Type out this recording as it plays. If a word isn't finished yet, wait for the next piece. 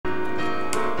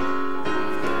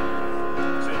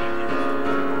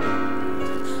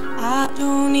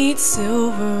don't need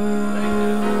silver,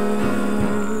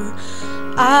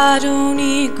 I don't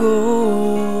need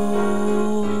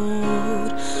gold,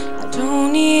 I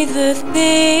don't need the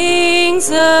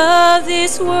things of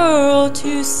this world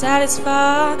to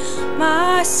satisfy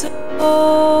my soul,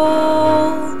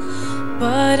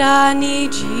 but I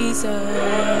need Jesus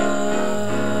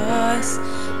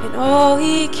and all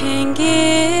He can give.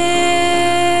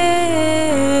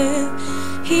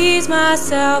 He's my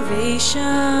salvation,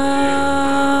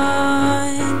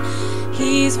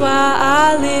 He's why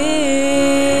I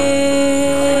live.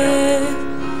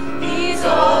 He's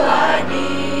all I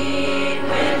need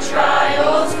when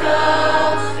trials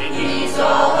come. He's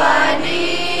all I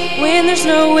need when there's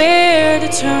nowhere to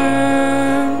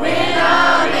turn. When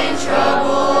I'm in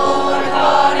trouble or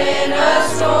caught in a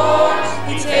storm,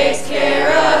 He takes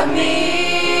care of me.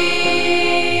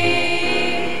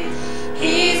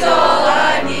 He's all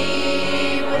I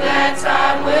need when that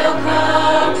time will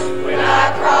come, when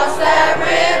I cross that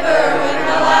river, when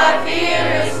my life here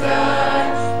is done,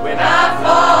 when I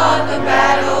fought the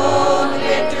battle, the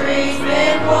victory's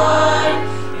been won.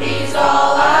 He's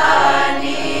all I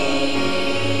need.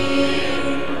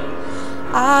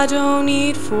 I don't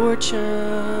need fortune,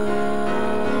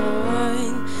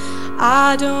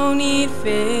 I don't need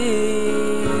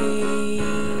fame,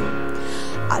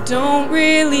 I don't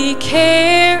really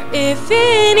care if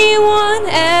anyone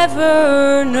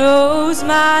ever knows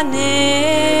my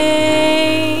name,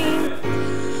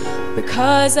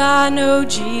 because I know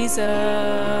Jesus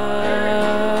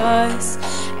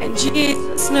and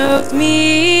Jesus knows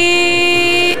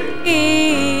me,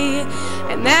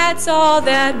 and that's all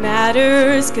that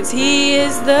matters, 'cause He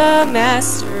is the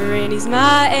master and He's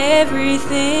my everything.